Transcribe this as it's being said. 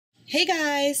Hey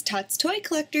guys, Tots Toy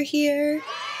Collector here.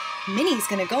 Minnie's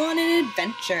gonna go on an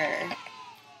adventure.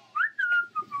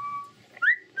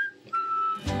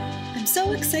 I'm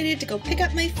so excited to go pick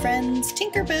up my friends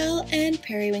Tinkerbell and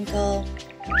Periwinkle.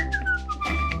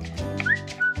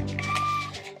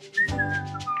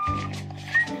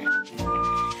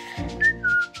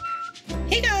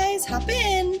 Hey guys, hop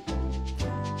in.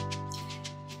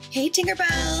 Hey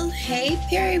Tinkerbell, hey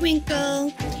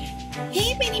Periwinkle,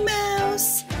 hey Minnie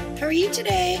Mouse. How are you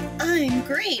today? I'm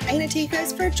great. I'm gonna take you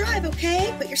guys for a drive,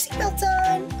 okay? Put your seatbelts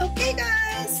on. Okay,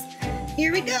 guys.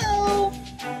 Here we go.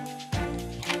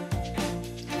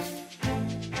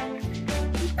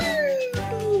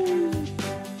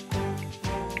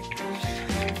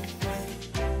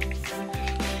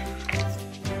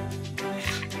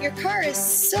 Your car is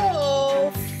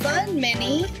so fun,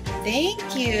 Minnie.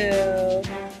 Thank you.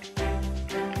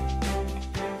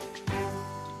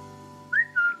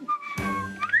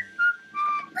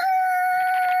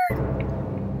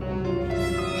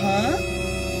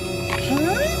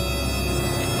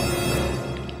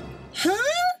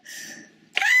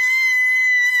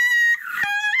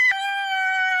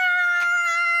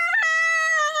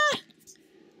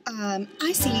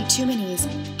 I see two minis.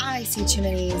 I see two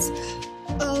minis.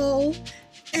 O-M-G.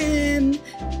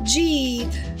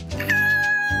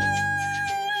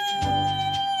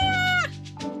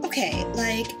 Okay,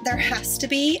 like, there has to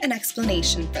be an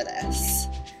explanation for this.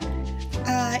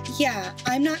 Yeah,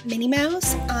 I'm not Minnie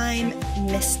Mouse, I'm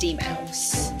Misty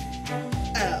Mouse.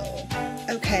 Oh,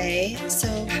 okay,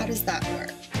 so how does that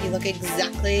work? You look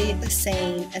exactly the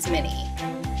same as Minnie.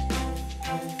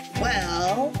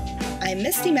 Well, I'm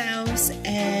Misty Mouse,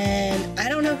 and I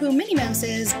don't know who Minnie Mouse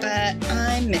is, but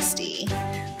I'm Misty.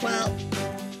 Well,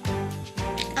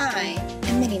 I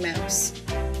am Minnie Mouse.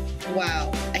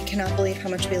 Wow, I cannot believe how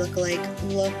much we look alike.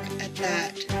 Look at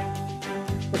that.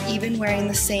 We're even wearing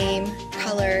the same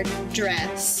colored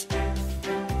dress.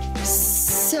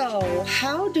 So,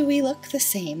 how do we look the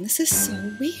same? This is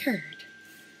so weird.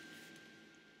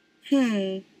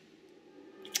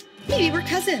 Maybe we're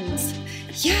cousins.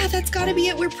 Yeah, that's gotta be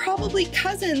it. We're probably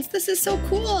cousins. This is so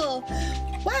cool.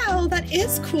 Wow, that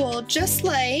is cool. Just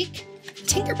like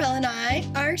Tinkerbell and I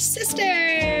are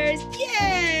sisters.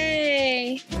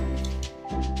 Yay!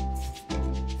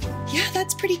 Yeah,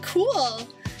 that's pretty cool.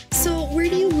 So where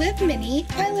do you live, Minnie?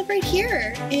 I live right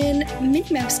here in Minnie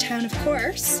Mouse Town, of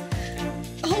course.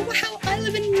 Oh, wow, I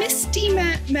live in Misty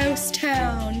Mouse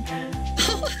Town.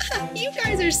 Oh, you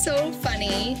guys are so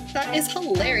funny. That is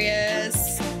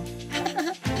hilarious.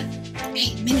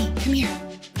 Hey, Minnie, come here.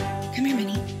 Come here,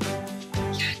 Minnie.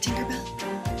 Yeah, Tinkerbell.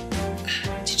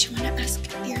 Did you want to ask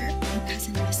your new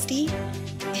cousin Misty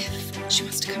if she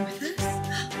wants to come with us?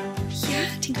 Yeah,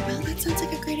 Tinkerbell, that sounds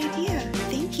like a great idea.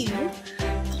 Thank you. Oh,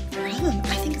 no problem.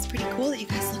 I think it's pretty cool that you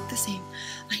guys look the same.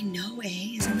 I know,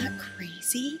 eh? Isn't that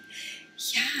crazy?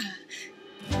 Yeah.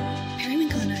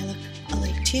 Periwinkle and I look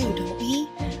alike too, don't we?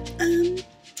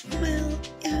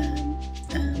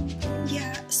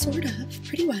 Yeah, sort of.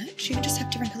 Pretty much. You just have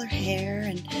different color hair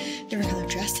and different color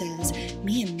dresses.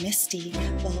 Me and Misty,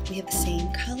 well, we have the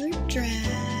same colored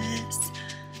dress,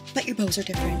 but your bows are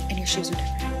different and your shoes are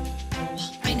different.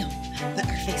 Well, I know, but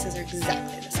our faces are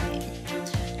exactly the same.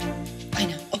 I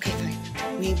know. Okay, fine.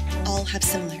 We all have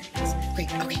similarities.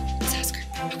 Great. Okay, let's ask her.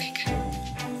 Okay, good.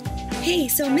 Hey,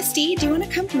 so Misty, do you want to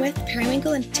come with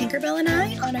Periwinkle and Tinkerbell and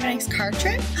I on a nice car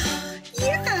trip?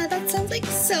 Yeah, that sounds like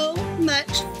so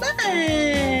much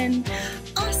fun!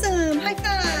 Awesome! High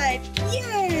five!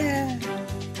 Yeah!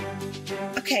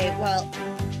 Okay, well,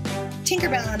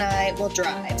 Tinkerbell and I will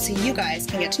drive so you guys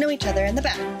can get to know each other in the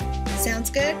back. Sounds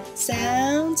good?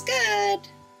 Sounds good!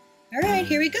 Alright,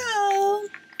 here we go!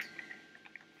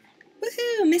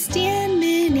 Woohoo! Misty and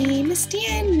Minnie, Misty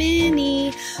and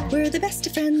Minnie. We're the best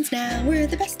of friends now, we're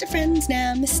the best of friends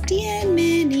now. Misty and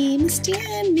Minnie, Misty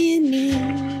and Minnie.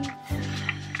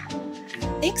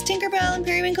 Thanks Tinkerbell and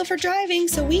Periwinkle for driving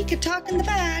so we could talk in the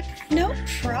back. No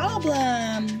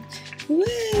problem. Woo!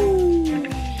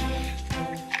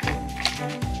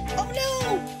 Oh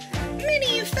no!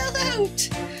 Minnie, you fell out!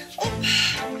 Oh,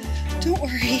 don't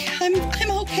worry, I'm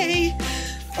okay.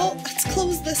 Oh, let's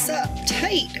close this up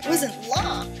tight. It wasn't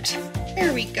locked.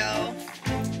 There we go.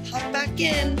 Hop back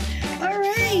in. All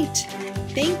right.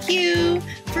 Thank you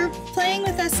for playing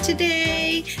with us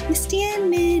today. Misty and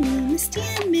Minnie, Misty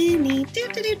and Minnie. Do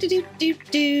do do do do do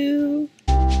do.